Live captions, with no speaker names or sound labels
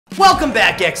Welcome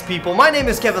back, X-People. My name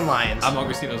is KevinLyons. I'm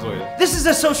Agostino Zoida. This is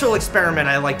a social experiment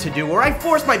I like to do where I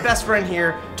force my best friend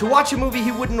here to watch a movie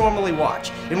he wouldn't normally watch.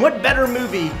 And what better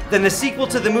movie than the sequel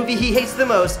to the movie he hates the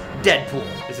most,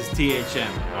 Deadpool. This is THM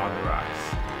on the rocks.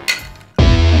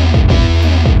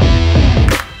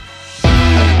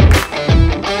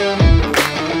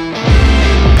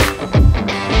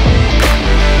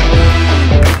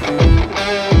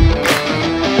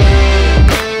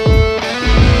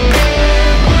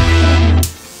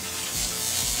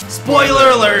 Spoiler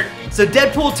alert! So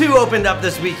Deadpool 2 opened up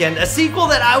this weekend, a sequel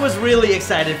that I was really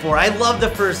excited for. I loved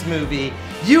the first movie.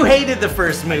 You hated the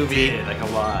first movie. I did, like a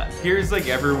lot. Here's like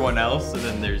everyone else, and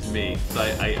then there's me. So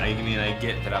I mean, I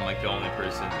get that I'm like the only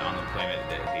person on the planet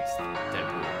that hates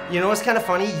Deadpool. You know what's kind of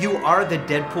funny? You are the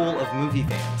Deadpool of movie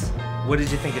fans. What did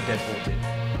you think of Deadpool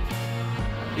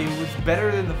 2? It was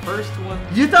better than the first one.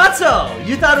 You thought so?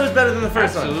 You thought it was better than the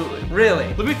first one? Absolutely.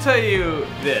 Really? Let me tell you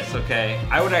this, okay?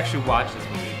 I would actually watch this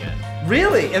movie again.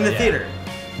 Really? In the theater?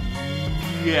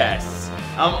 Yes.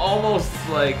 I'm almost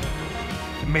like,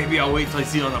 maybe I'll wait till I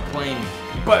see it on the plane.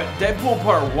 But Deadpool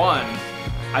Part 1,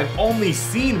 I've only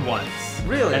seen once.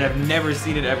 Really? And I've never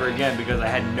seen it ever again because I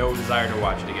had no desire to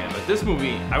watch it again. But this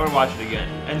movie, I would watch it again.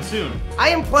 And soon. I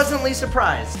am pleasantly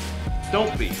surprised.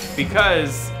 Don't be.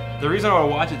 Because the reason I would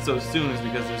watch it so soon is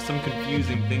because there's some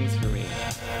confusing things for me.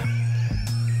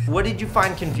 What did you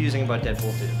find confusing about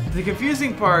Deadpool 2? The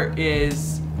confusing part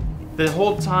is the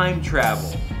whole time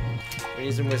travel. We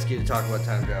need some whiskey to talk about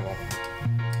time travel.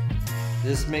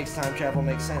 This makes time travel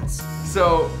make sense.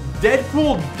 So,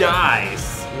 Deadpool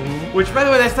dies, which, by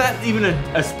the way, that's not even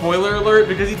a spoiler alert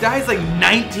because he dies like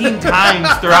 19 times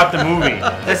throughout the movie.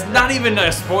 That's not even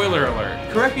a spoiler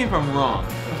alert. Correct me if I'm wrong.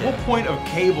 The whole point of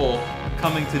Cable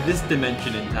coming to this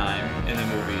dimension in time in the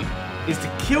movie is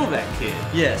to kill that kid.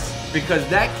 Yes. Because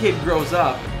that kid grows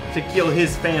up to kill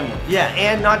his family. Yeah,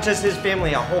 and not just his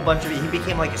family, a whole bunch of it. He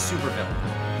became like a supervillain.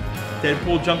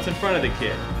 Deadpool jumps in front of the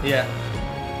kid. Yeah.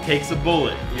 Takes a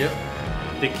bullet. Yep.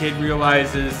 The kid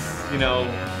realizes, you know,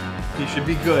 he should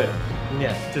be good.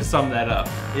 Yeah. To sum that up.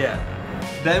 Yeah.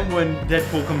 Then when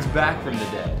Deadpool comes back from the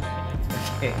dead,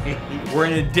 we're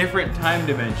in a different time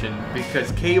dimension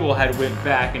because Cable had went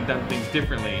back and done things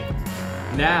differently.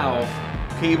 Now,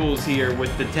 Cable's here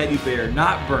with the teddy bear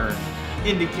not burned,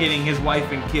 indicating his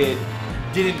wife and kid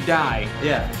didn't die.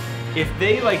 Yeah. If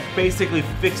they like basically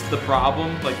fixed the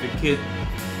problem, like the kid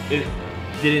it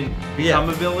didn't become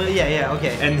a villain. Yeah,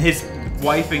 okay. And his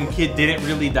wife and kid didn't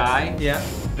really die. Yeah.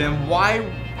 Then why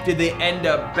did they end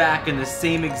up back in the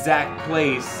same exact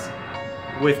place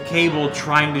with Cable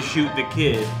trying to shoot the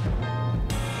kid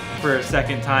for a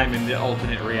second time in the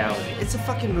alternate reality? It's a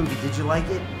fucking movie. Did you like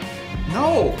it?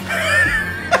 No.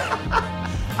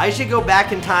 I should go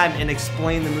back in time and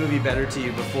explain the movie better to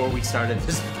you before we started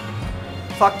this.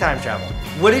 Fuck time travel.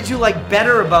 What did you like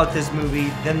better about this movie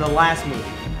than the last movie?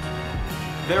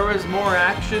 There was more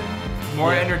action,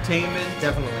 more entertainment.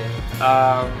 Definitely.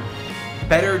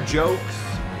 Better jokes.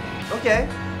 Okay.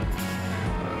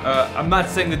 I'm not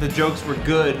saying that the jokes were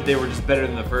good, they were just better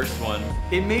than the first one.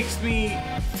 It makes me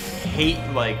hate,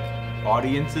 like,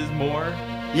 audiences more.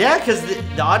 Yeah, because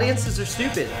the audiences are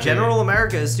stupid. General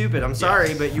America is stupid. I'm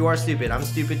sorry, but you are stupid. I'm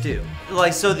stupid too.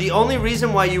 Like, so the only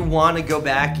reason why you want to go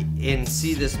back and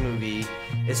see this movie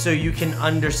is so you can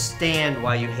understand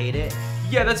why you hate it?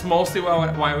 Yeah, that's mostly why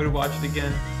I would watch it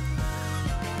again.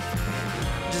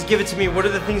 Just give it to me. What are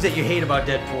the things that you hate about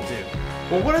Deadpool 2?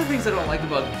 Well, one of the things I don't like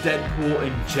about Deadpool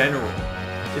in general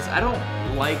is I don't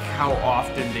like how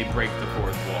often they break the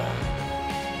fourth wall.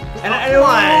 And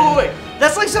wait.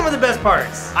 That's like some of the best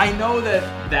parts. I know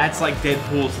that that's like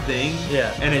Deadpool's thing,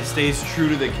 and it stays true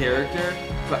to the character,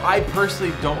 but I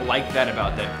personally don't like that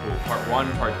about Deadpool. Part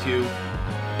 1, Part 2.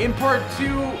 In Part 2,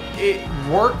 it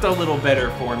worked a little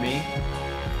better for me,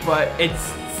 but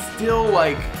it's still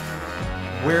like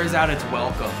wears out its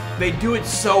welcome. They do it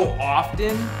so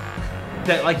often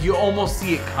that like you almost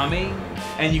see it coming,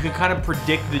 and you can kind of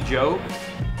predict the joke.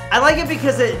 I like it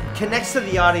because it connects to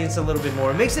the audience a little bit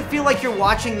more. It makes it feel like you're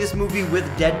watching this movie with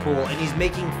Deadpool and he's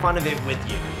making fun of it with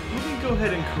you. Let me go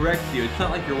ahead and correct you. It's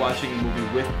not like you're watching a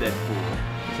movie with Deadpool.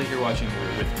 It's like you're watching a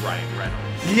movie with Ryan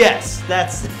Reynolds. Yes,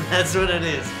 that's what it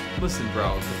is. Listen,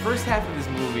 bro, the first half of this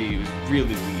movie was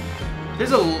really weak.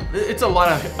 It's a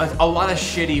lot of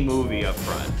shitty movie up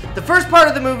front. The first part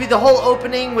of the movie, the whole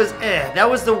opening was That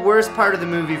was the worst part of the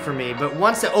movie for me. But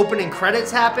once the opening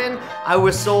credits happened, I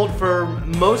was sold for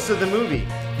most of the movie.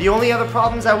 The only other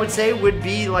problems I would say would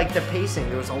be like the pacing.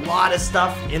 There was a lot of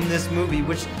stuff in this movie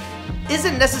which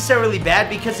isn't necessarily bad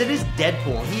because it is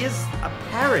Deadpool. He is a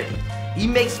parody. He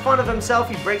makes fun of himself.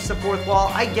 He breaks the fourth wall.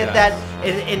 I get that.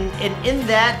 And in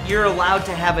that, you're allowed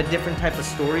to have a different type of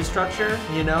story structure,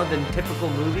 you know, than typical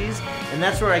movies. And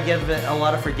that's where I give it a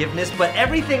lot of forgiveness. But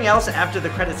everything else after the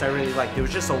credits I really liked. There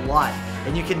was just a lot.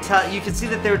 And you can see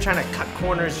that they were trying to cut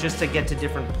corners just to get to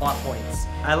different plot points.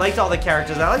 I liked all the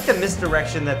characters. I liked the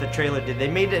misdirection that the trailer did. They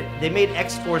made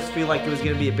X-Force feel like it was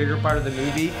going to be a bigger part of the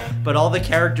movie, but all the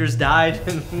characters died,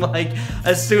 and like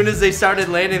as soon as they started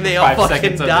landing, they all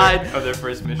fucking died. Of their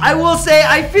first mission. I will say,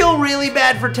 I feel really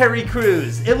bad for Terry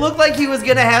Crews. It looked like he was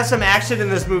going to have some action in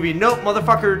this movie. Nope,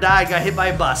 motherfucker died, got hit by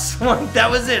a bus. That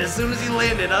was it. As soon as he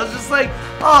landed, I was just like,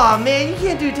 oh man, you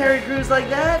can't do Terry Crews like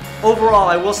that. Overall,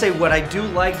 I will say what I do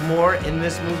like more in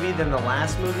this movie than the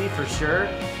last movie, for sure,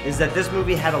 is that this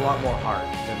movie had a lot more heart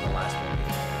than the last movie.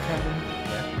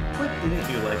 Yeah. What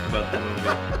didn't you like about the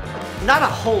movie? Not a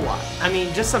whole lot. I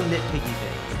mean, just some nitpicky things.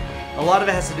 A lot of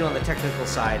it has to do on the technical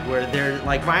side, where they're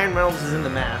like Ryan Reynolds is in the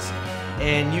mask,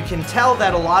 and you can tell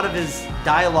that a lot of his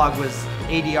dialogue was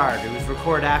ADR'd. It was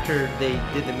recorded after they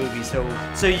did the movie,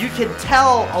 so you can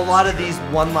tell a lot of these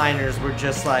one-liners were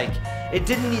just like,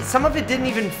 some of it didn't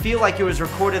even feel like it was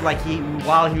recorded like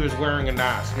while he was wearing a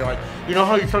mask. You're like, you know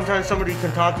how sometimes somebody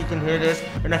can talk, you can hear this?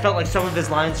 And I felt like some of his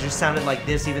lines just sounded like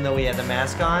this even though he had the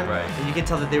mask on. Right. And you can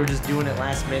tell that they were just doing it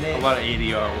last minute. A lot of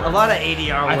ADR work. A lot of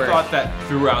ADR work. I thought that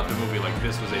throughout the movie, like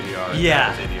this was ADR.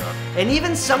 Yeah. That was ADR. And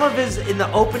even some of his, in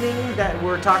the opening that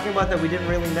we're talking about that we didn't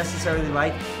really necessarily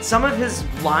like, some of his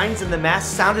lines in the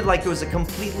mask sounded like it was a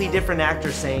completely different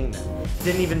actor saying them.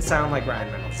 Didn't even sound like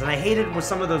Ryan Reynolds. And I hated with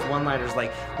some of those one-liners,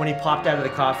 like when he popped out of the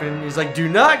coffin, he's like, do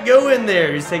not go in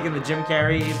there. He's taking the Jim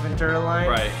Carrey, Ace Ventura line.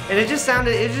 Right. And it just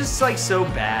just like so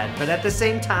bad. But at the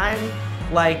same time,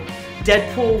 like,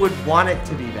 Deadpool would want it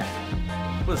to be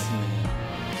bad. Listen.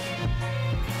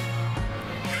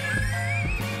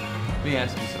 Let me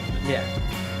ask you something. Yeah.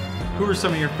 Who are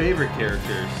some of your favorite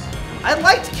characters? I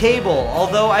liked Cable,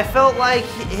 although I felt like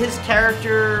his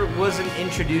character wasn't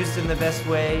introduced in the best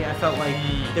way. I felt like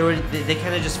they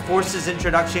kind of just forced his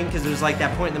introduction because it was like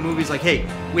that point in the movie, it's like, hey,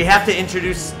 we have to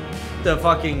introduce the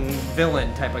fucking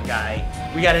villain type of guy.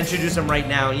 We gotta introduce him right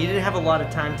now. You didn't have a lot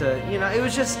of time to, you know,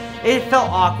 it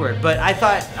felt awkward, but I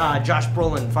thought Josh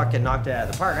Brolin fucking knocked it out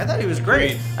of the park. I thought he was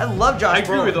great. I love Josh Brolin.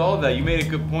 I agree with all of that. You made a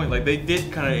good point. Like, they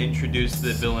did kind of introduce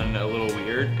the villain a little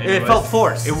weird. And it felt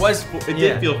forced. It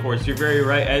did feel forced. You're very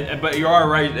right. But you are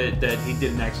right that he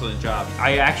did an excellent job.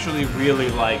 I actually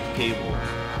really liked Cable.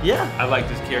 Yeah. I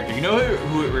liked his character. You know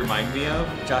who it reminded me of?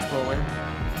 Josh Brolin.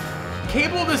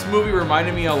 Cable, this movie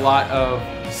reminded me a lot of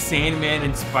Sandman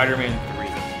and Spider-Man 3.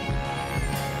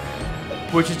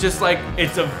 Which is just like,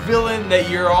 it's a villain that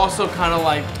you're also kind of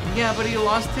like, yeah, but he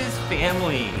lost his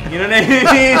family. You know what I mean?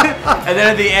 And then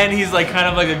at the end, he's like kind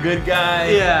of like a good guy.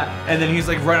 Yeah. And then he's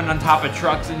like running on top of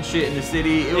trucks and shit in the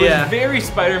city. It was very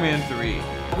Spider-Man 3.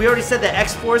 We already said that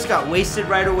X-Force got wasted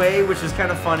right away, which was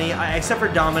kind of funny, except for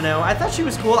Domino. I thought she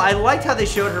was cool. I liked how they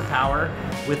showed her power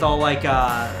with all like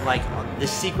the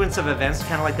sequence of events,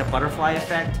 kind of like the butterfly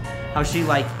effect. How she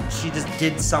just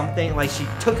did something, like she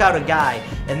took out a guy,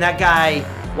 and that guy,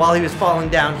 while he was falling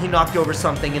down, he knocked over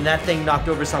something, and that thing knocked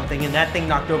over something, and that thing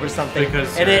knocked over something,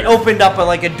 and it opened up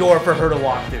a door for her to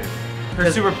walk through. Her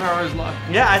superpower is luck.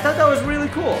 Yeah, I thought that was really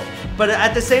cool. But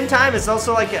at the same time, it's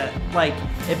also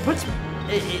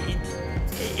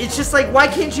it's just like, why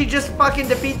can't she just fucking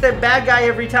defeat the bad guy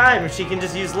every time if she can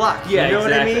just use luck? Yeah, you know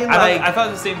exactly. what I mean? I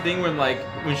thought the same thing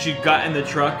when she got in the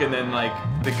truck and then like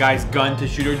the guy's gun to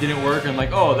shoot her didn't work, and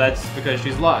like, oh, that's because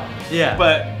she's luck. Yeah.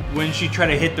 But when she tried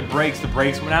to hit the brakes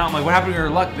went out. I'm like, what happened to her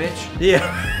luck, bitch? Yeah.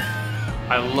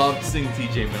 I loved seeing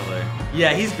T.J. Miller.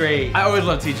 Yeah, he's great. I always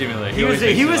loved T.J. Miller. He was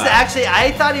actually,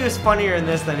 I thought he was funnier in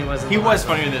this than he was in the last one. He was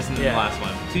funnier in this than the last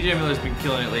one. T.J. Miller's been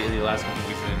killing it lately the last couple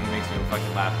weeks, and he makes me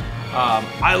fucking laugh.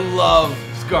 I love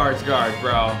Skarsgård,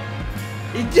 bro.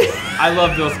 I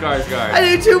love Bill Skarsgård.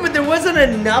 I do too, but there wasn't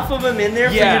enough of him in there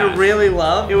for you to really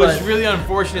love. It was really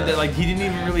unfortunate that like he didn't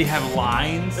even really have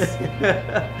lines.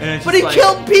 But he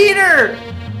killed Peter!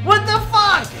 What the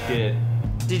fuck? He did.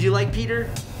 Did you like Peter?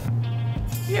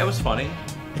 Yeah, it was funny.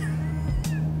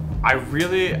 I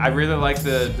really like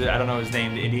the I don't know his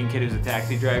name, the Indian kid who's a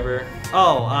taxi driver.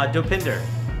 Oh, Dopinder.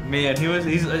 Man,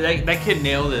 that kid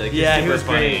nailed it. Yeah, he was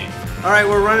great. All right,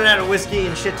 we're running out of whiskey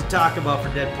and shit to talk about for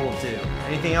Deadpool 2.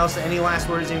 Anything else? Any last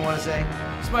words you want to say?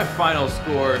 It's my final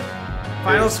score.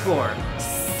 Final score.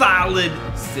 Solid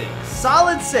 6.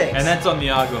 Solid 6. And that's on the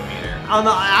Agometer.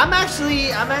 I'm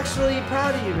actually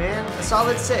proud of you, man. A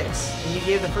solid 6. And you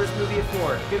gave the first movie a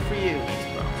 4. Good for you.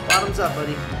 Thanks, bro. Bottoms up,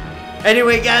 buddy.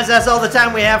 Anyway, guys, that's all the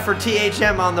time we have for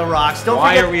THM on the Rocks. Don't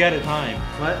forget. Why are we out of time?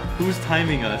 What? Who's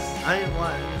timing us?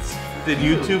 It's Did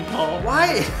YouTube call?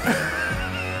 Why?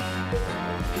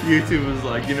 YouTube was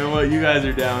like, you know what? You guys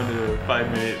are down to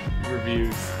 5-minute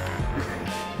reviews.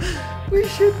 We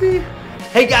should be.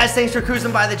 Hey guys, thanks for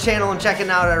cruising by the channel and checking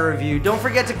out our review. Don't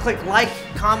forget to click like,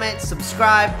 comment,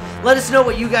 subscribe. Let us know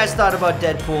what you guys thought about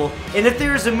Deadpool. And if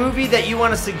there is a movie that you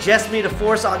want to suggest me to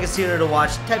force Agostino to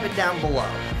watch, type it down below.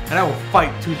 And I will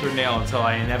fight tooth or nail until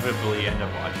I inevitably end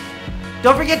up watching.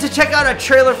 Don't forget to check out our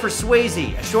trailer for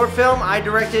Swayze, a short film I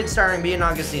directed starring me and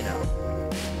Agostino.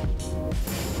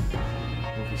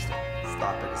 Movie star.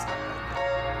 Stop it.